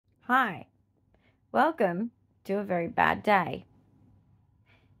Hi, welcome to a very bad day.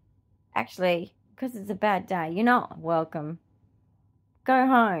 Actually, because it's a bad day, you're not welcome. Go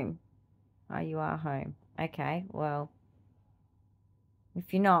home. Oh, you are home. Okay, well,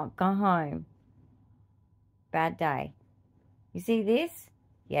 if you're not, go home. Bad day. You see this?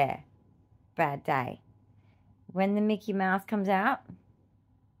 Yeah, bad day. When the Mickey Mouse comes out,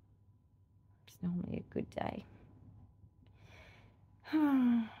 it's normally a good day.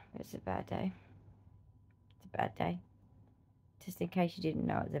 It's a bad day. It's a bad day. Just in case you didn't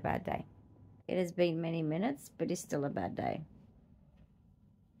know, it's a bad day. It has been many minutes, but it's still a bad day.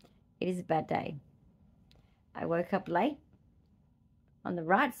 It is a bad day. I woke up late on the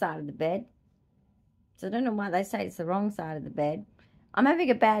right side of the bed. So I don't know why they say it's the wrong side of the bed. I'm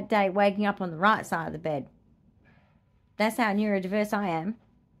having a bad day waking up on the right side of the bed. That's how neurodiverse I am.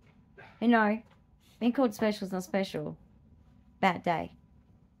 You know, being called special is not special. Bad day.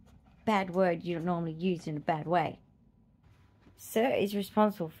 Bad word you don't normally use in a bad way. Sir is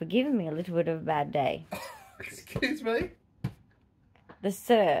responsible for giving me a little bit of a bad day. Excuse me? The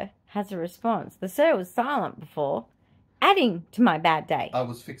sir has a response. The sir was silent before, adding to my bad day. I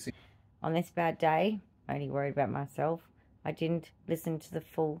was fixing... On this bad day, I only worried about myself. I didn't listen to the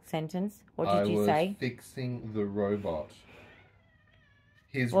full sentence. What did you say? I was fixing the robot.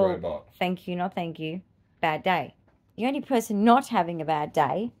 His robot. Thank you, not thank you. Bad day. The only person not having a bad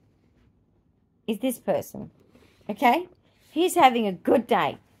day is this person. Okay? He's having a good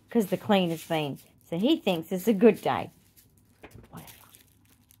day because the clean has been. So he thinks it's a good day. Whatever.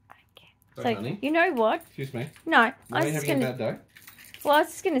 I don't care. Sorry, So, honey. you know what? Excuse me. No. Why are you having a bad day? Well, I was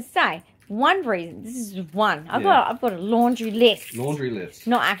just going to say, one reason, this is one. I've got a laundry list. Laundry list.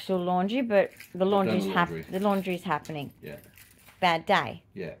 Not actual laundry, but the laundry's happening. Yeah. Bad day.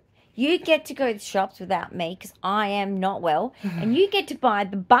 Yeah. You get to go to the shops without me because I am not well. And you get to buy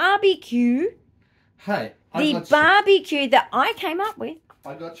the barbecue. Hey. The barbecue that I came up with.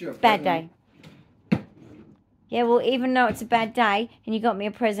 I got you a bad day. Yeah, well, even though it's a bad day and you got me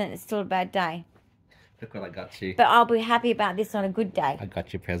a present, it's still a bad day. Look what I got you. But I'll be happy about this on a good day. I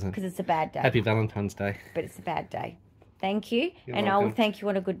got you a present. Because it's a bad day. Happy Valentine's Day. But it's a bad day. Thank you. You're and welcome. I will thank you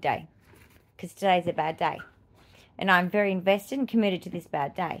on a good day. Because today's a bad day. And I'm very invested and committed to this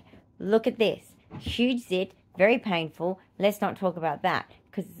bad day. Look at this. Huge zit. Very painful. Let's not talk about that.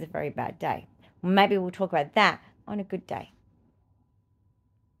 Because it's a very bad day. Maybe we'll talk about that on a good day.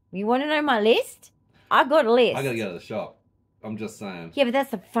 You want to know my list? I got a list. I gotta go to the shop. I'm just saying. Yeah, but that's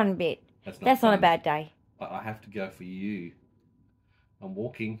the fun bit. That's not a bad day. I have to go for you. I'm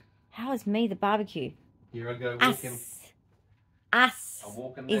walking. How is me the barbecue? Here I go walking. Us I'm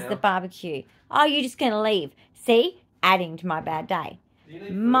walking is now. the barbecue. Oh, you're just going to leave. See? Adding to my bad day.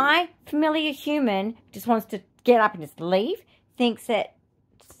 My familiar human just wants to get up and just leave. Thinks that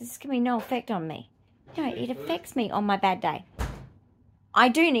this can be no effect on me. No, it affects me on my bad day. I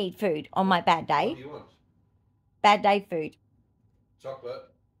do need food on my bad day. What do you want? Bad day food. Chocolate?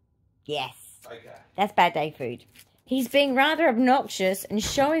 Yes. Okay. That's bad day food. He's being rather obnoxious and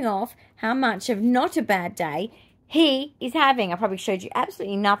showing off how much of not a bad day he is having. I probably showed you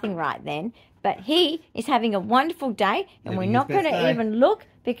absolutely nothing right then. But he is having a wonderful day. And we're not going to even look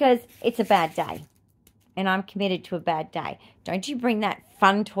because it's a bad day. And I'm committed to a bad day. Don't you bring that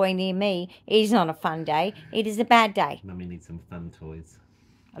fun toy near me. It is not a fun day. It is a bad day. Mummy needs some fun toys.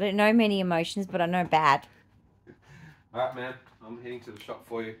 I don't know many emotions, but I know bad. Alright, man. I'm heading to the shop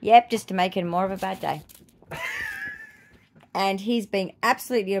for you. Yep, just to make it more of a bad day. And he's being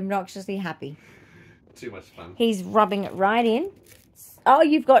absolutely obnoxiously happy. Too much fun. He's rubbing it right in. Oh,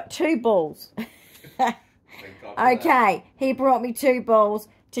 you've got 2 balls. Okay, he brought me 2 balls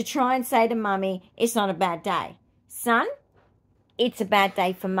to try and say to Mummy, it's not a bad day. Son, it's a bad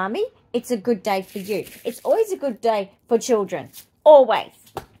day for Mummy. It's a good day for you. It's always a good day for children. Always.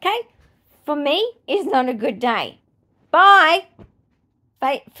 Okay? For me, it's not a good day. Bye.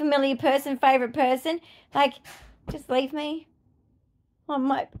 Familiar person, favourite person. Like, just leave me on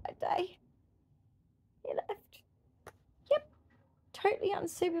my bad day. He left. Yep. Totally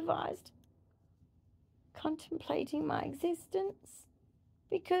unsupervised. Contemplating my existence.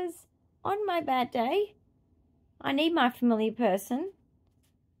 Because on my bad day, I need my familiar person.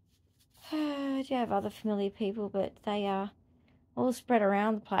 I do have other familiar people, but they are all spread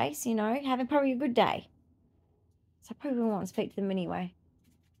around the place, you know, having probably a good day. So I probably won't want to speak to them anyway.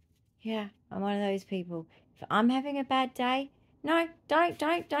 Yeah, I'm one of those people. If I'm having a bad day, no,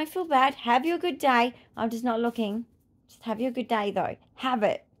 don't feel bad. Have your good day. I'm just not looking. Just have your good day, though. Have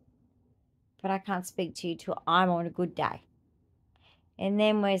it. But I can't speak to you till I'm on a good day. And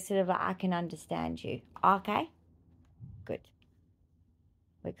then we're sort of like, I can understand you. Okay? Good.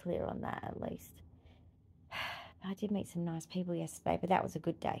 We're clear on that at least. I did meet some nice people yesterday, but that was a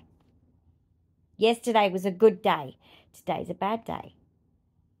good day. Yesterday was a good day. Today's a bad day.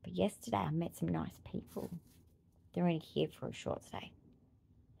 But yesterday I met some nice people. They're only here for a short stay.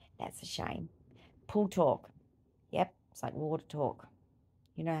 That's a shame. Pool talk. Yep, it's like water talk.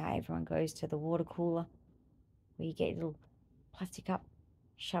 You know how everyone goes to the water cooler where you get a little plastic cup,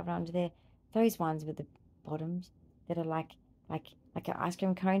 shove it under there. Those ones with the bottoms that are like an ice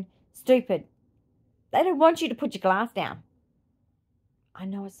cream cone. Stupid. They don't want you to put your glass down. I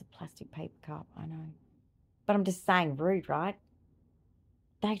know it's a plastic paper cup, I know. But I'm just saying, rude, right?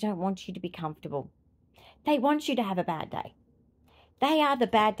 They don't want you to be comfortable. They want you to have a bad day. They are the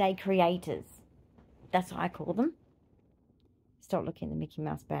bad day creators. That's what I call them. Stop looking at the Mickey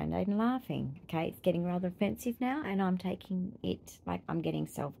Mouse Band-Aid and laughing. Okay, it's getting rather offensive now, and I'm taking it like I'm getting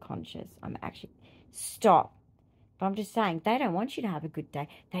self-conscious. I'm actually... Stop. But I'm just saying, they don't want you to have a good day.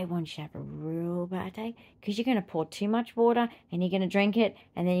 They want you to have a real bad day because you're going to pour too much water and you're going to drink it,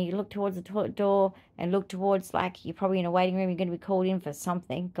 and then you look towards the toilet door and look towards, like, you're probably in a waiting room, you're going to be called in for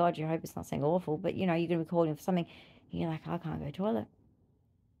something. God, you hope it's not something awful, but, you know, you're going to be called in for something. And you're like, I can't go to the toilet.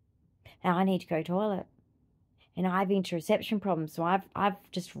 Now I need to go to the toilet. And I have interception problems, so I've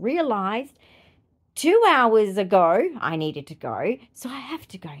just realised 2 hours ago I needed to go, so I have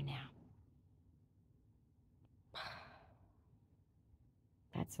to go now.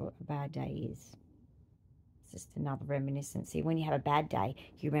 That's what a bad day is. It's just another reminiscence. When you have a bad day,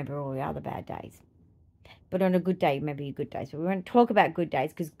 you remember all the other bad days. But on a good day, you remember your good days. But we won't talk about good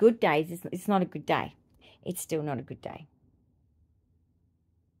days because good days, it's not a good day. It's still not a good day.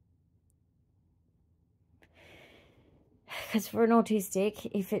 Because for an autistic,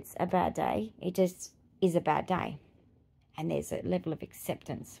 if it's a bad day, it just is a bad day. And there's a level of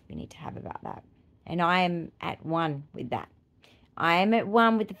acceptance we need to have about that. And I am at one with that. I am at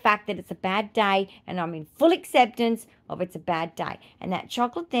one with the fact that it's a bad day, and I'm in full acceptance of it's a bad day. And that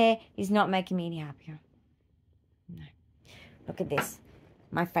chocolate there is not making me any happier. No. Look at this.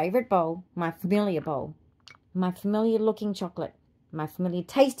 My favourite bowl, my familiar bowl, my familiar looking chocolate, my familiar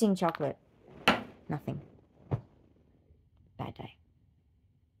tasting chocolate. Nothing. Bad day.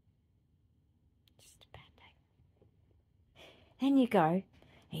 Just a bad day. Then you go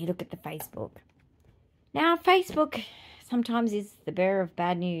and you look at the Facebook. Now, Facebook sometimes is the bearer of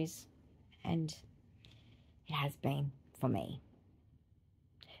bad news, and it has been for me.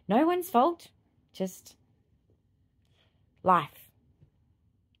 No one's fault, just life.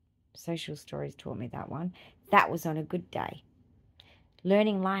 Social Stories taught me that one. That was on a good day.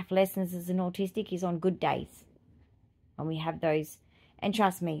 Learning life lessons as an autistic is on good days. And we have those, and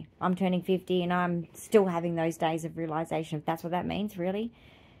trust me, I'm turning 50 and I'm still having those days of realisation, if that's what that means, really.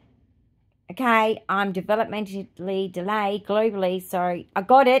 Okay, I'm developmentally delayed globally, so I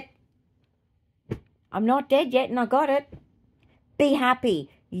got it. I'm not dead yet and I got it. Be happy.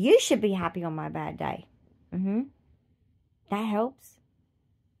 You should be happy on my bad day. That helps.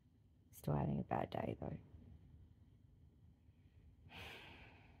 Still having a bad day though.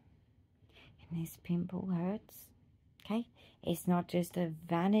 And this pimple hurts. Okay, it's not just a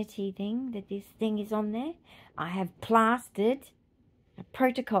vanity thing that this thing is on there. I have plastered a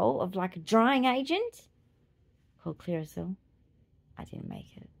protocol of like a drying agent called Clearasil. I didn't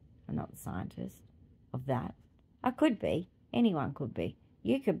make it. I'm not the scientist of that. I could be. Anyone could be.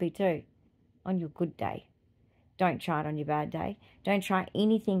 You could be too. On your good day. Don't try it on your bad day. Don't try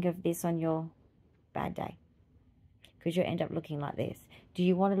anything of this on your bad day. Because you'll end up looking like this. Do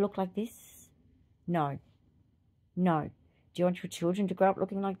you want to look like this? No. No. Do you want your children to grow up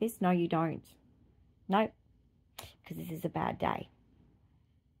looking like this? No, you don't. No. Because this is a bad day.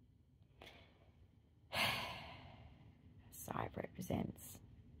 Sight represents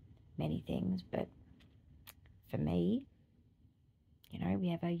many things, but for me, you know, we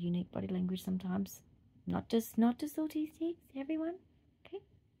have a unique body language sometimes. Not just autistics, everyone. Okay?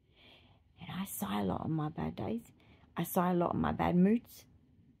 And I sigh a lot on my bad days. I sigh a lot on my bad moods.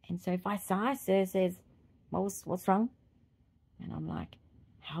 And so if I sigh, Sir says, what's wrong? And I'm like,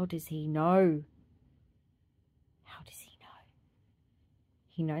 how does he know? How does he know?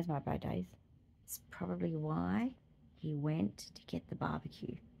 He knows my bad days. It's probably why he went to get the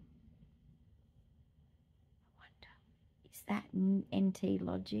barbecue. I wonder, is that NT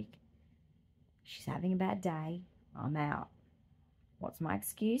logic? She's having a bad day. I'm out. What's my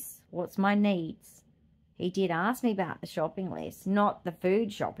excuse? What's my needs? He did ask me about the shopping list, not the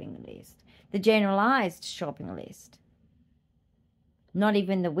food shopping list. The generalised shopping list. Not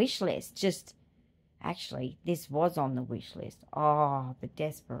even the wish list. Just, actually, this was on the wish list. Oh, the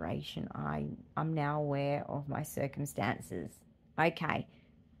desperation. I'm now aware of my circumstances. Okay,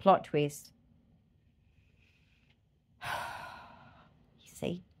 Plot twist. You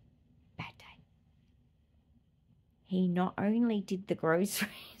see? Bad day. He not only did the groceries.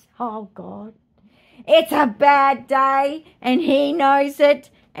 Oh, God. It's a bad day, and he knows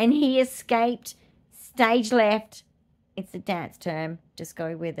it, and he escaped stage left. It's a dance term. Just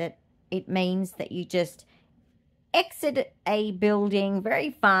go with it. It means that you just exit a building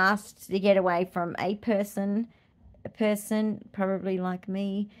very fast to get away from a person, probably like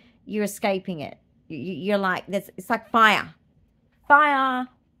me. You're escaping it. You're like, it's like fire. Fire,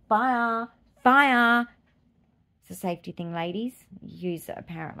 fire, fire. It's a safety thing, ladies. Use it,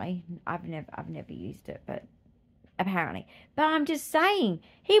 apparently. I've never used it, but apparently. But I'm just saying,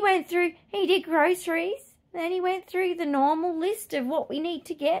 he did groceries, then he went through the normal list of what we need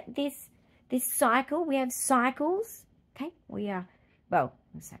to get this cycle. We have cycles. Okay, we are, well,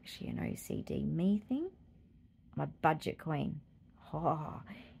 it's actually an OCD me thing. I'm a budget queen. Oh,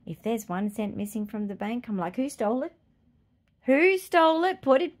 if there's 1 cent missing from the bank, I'm like, who stole it? Who stole it?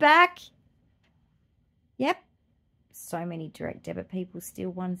 Put it back. Yep. So many direct debit people steal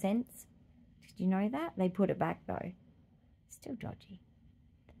 1 cent. Did you know that? They put it back though. Still dodgy.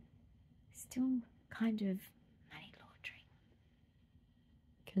 Still kind of money laundering.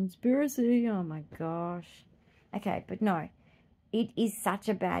 Conspiracy. Oh my gosh. Okay, but no. It is such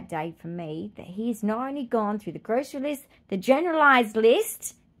a bad day for me that he's not only gone through the grocery list, the generalised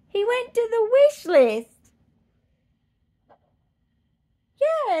list, he went to the wish list.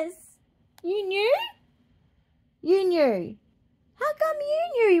 Yes. You knew? You knew. How come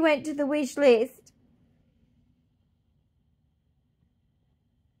you knew he went to the wish list?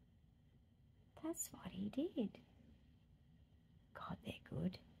 That's what he did. God, they're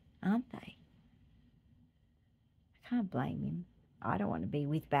good, aren't they? I can't blame him. I don't want to be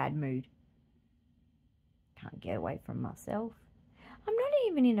with bad mood. Can't get away from myself. I'm not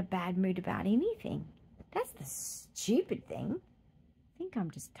even in a bad mood about anything. That's the stupid thing. I think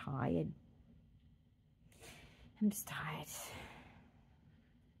I'm just tired. I'm just tired.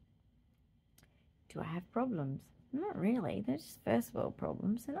 Do I have problems? Not really. They're just first world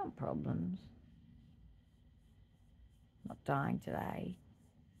problems. They're not problems. I'm not dying today.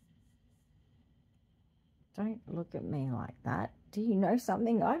 Don't look at me like that. Do you know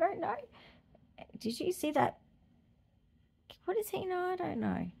something I don't know? Did you see that? What does he know? I don't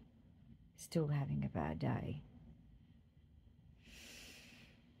know. Still having a bad day.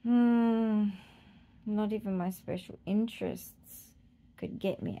 Not even my special interests could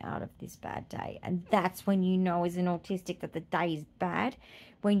get me out of this bad day. And that's when you know as an autistic that the day is bad.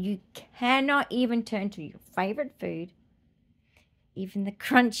 When you cannot even turn to your favourite food. Even the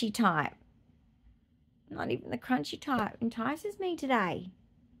crunchy type. Not even the crunchy type entices me today.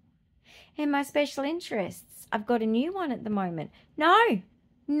 And my special interests. I've got a new one at the moment. No,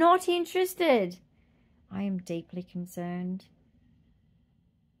 not interested. I am deeply concerned.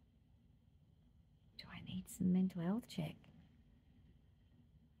 Do I need some mental health check?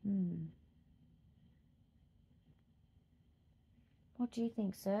 What do you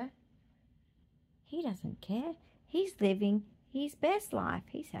think, sir? He doesn't care. He's living his best life.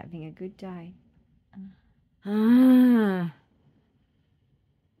 He's having a good day. Bad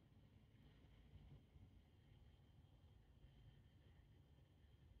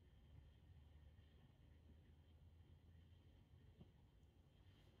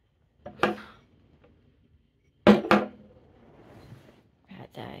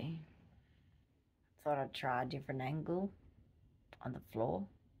day. Thought I'd try a different angle on the floor.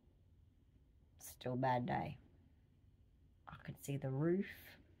 Still bad day. I could see the roof.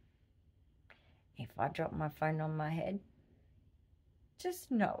 If I drop my phone on my head, just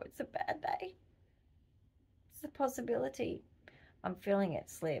know it's a bad day. It's a possibility. I'm feeling it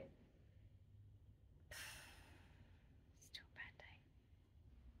slip. Still a bad day.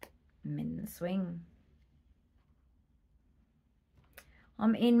 I'm in the swing.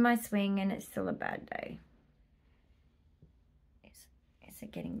 I'm in my swing and it's still a bad day. Is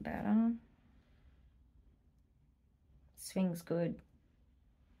it getting better? Swing's good.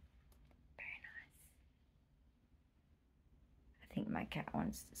 Very nice. I think my cat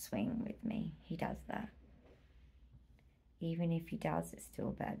wants to swing with me. He does that. Even if he does, it's still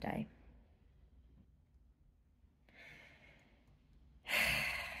a bad day.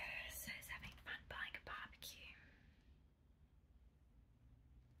 So he's having fun buying a barbecue.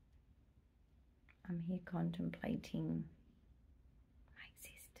 I'm here contemplating my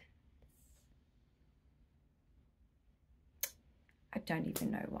existence. I don't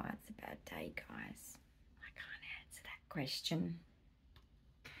even know why it's a bad day, guys. I can't answer that question.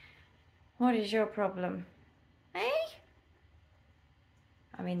 What is your problem? Eh?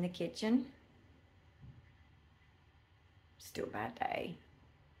 I'm in the kitchen. Still a bad day.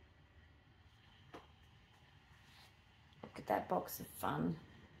 Look at that box of fun.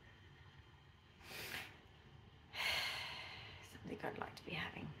 Something I'd like to be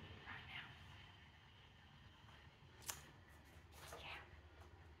having right now. Yeah.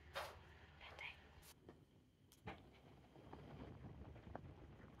 Bad day.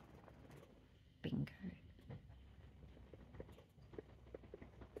 Bingo.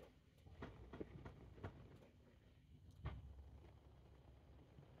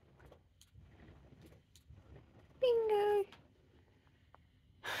 Bingo.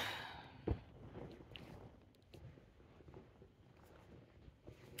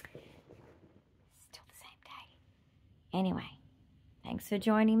 Still the same day. Anyway, thanks for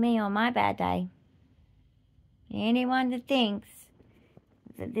joining me on my bad day. Anyone that thinks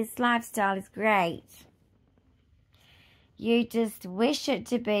that this lifestyle is great, you just wish it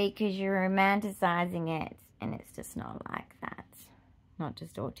to be because you're romanticizing it, and it's just not like that. Not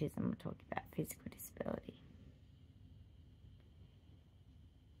just autism, we're talking about physical disability.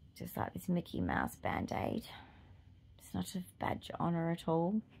 Just like this Mickey Mouse Band-Aid. It's not a badge of honor at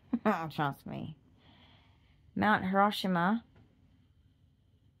all. Trust me. Mount Hiroshima.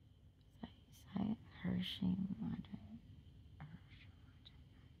 Say it. Hiroshima.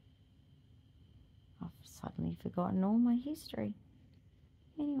 I've suddenly forgotten all my history.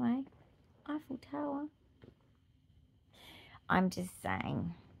 Anyway, Eiffel Tower. I'm just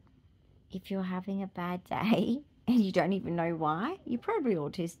saying, if you're having a bad day and you don't even know why, you're probably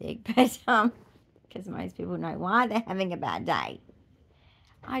autistic, but because most people know why they're having a bad day.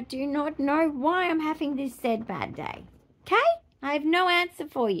 I do not know why I'm having this said bad day. Okay? I have no answer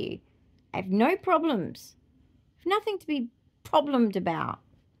for you. I have no problems. I have nothing to be problemed about.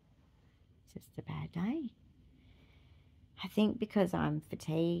 It's just a bad day. I think because I'm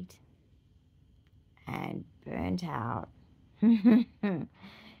fatigued and burnt out.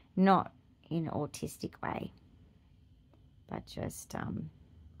 Not in an autistic way, but just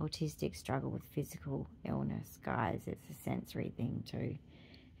autistic struggle with physical illness, guys. It's a sensory thing too.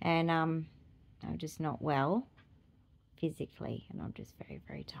 And I'm just not well physically, and I'm just very,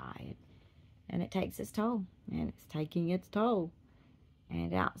 very tired. And it takes its toll, and it's taking its toll.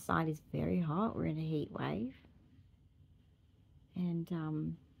 And outside is very hot. We're in a heat wave. And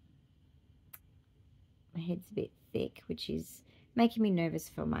my head's a bit thick, which is making me nervous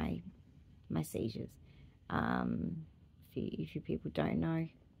for my seizures. If you people don't know,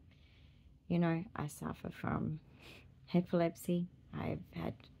 you know, I suffer from epilepsy. I've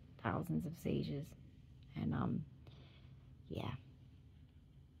had thousands of seizures, and yeah,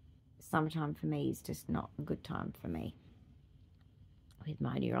 summertime for me is just not a good time for me. With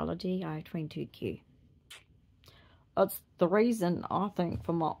my neurology, I have 22Q. That's the reason, I think,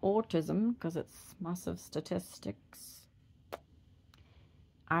 for my autism, because it's massive statistics.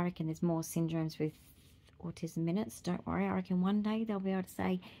 I reckon there's more syndromes with autism minutes. Don't worry, I reckon one day they'll be able to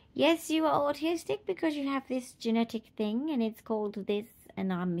say, yes, you are autistic because you have this genetic thing and it's called this,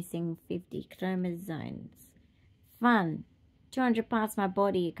 and I'm missing 50 chromosomes. Fun. 200 parts of my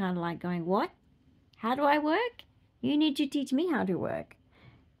body, you're kind of like going, what? How do I work? You need to teach me how to work.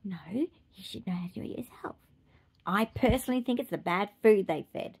 No, you should know how to do it yourself. I personally think it's the bad food they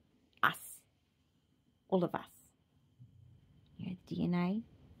fed us. All of us. You know, DNA.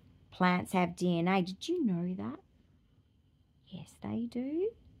 Plants have DNA. Did you know that? Yes, they do.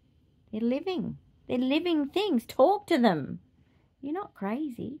 They're living. They're living things. Talk to them. You're not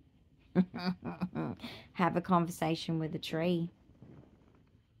crazy. Have a conversation with a tree.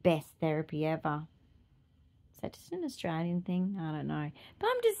 Best therapy ever. Is that just an Australian thing? I don't know. But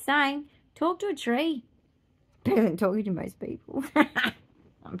I'm just saying, talk to a tree. Better than talking to most people.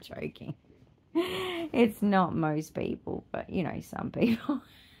 I'm joking. It's not most people, but you know, some people.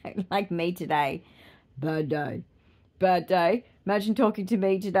 Like me today. Bad day. Bad day. Imagine talking to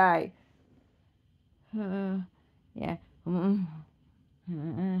me today. Yeah.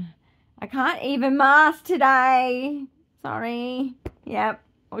 I can't even mask today. Sorry. Yep.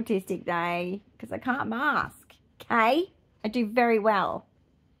 Autistic day. Because I can't mask. Okay? I do very well.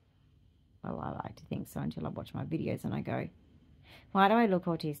 Well, I like to think so until I watch my videos and I go, why do I look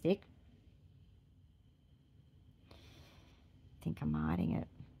autistic? I think I'm hiding it.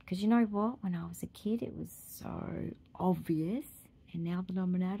 Because you know what? When I was a kid, it was so obvious. And now that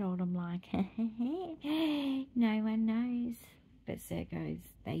I'm an adult, I'm like, no one knows. But Sergos,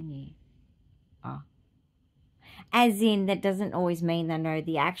 they knew. Oh. As in, that doesn't always mean they know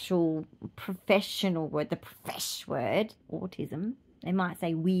the actual professional word, the profesh word, autism. They might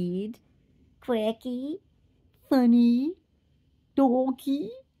say weird, quirky, funny. doggy.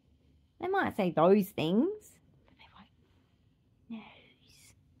 They might say those things, but they won't.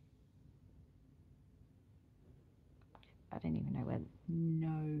 Nose. I don't even know where.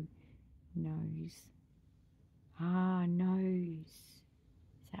 No. Nose. Ah, nose.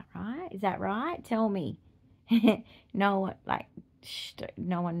 Is that right? Is that right? Tell me. No one, like,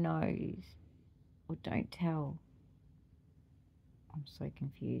 no one knows. Or don't tell. I'm so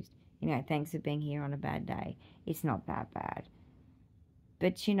confused. You know, thanks for being here on a bad day. It's not that bad.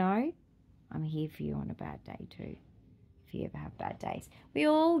 But, you know, I'm here for you on a bad day too. If you ever have bad days. We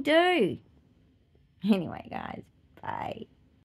all do. Anyway, guys, bye.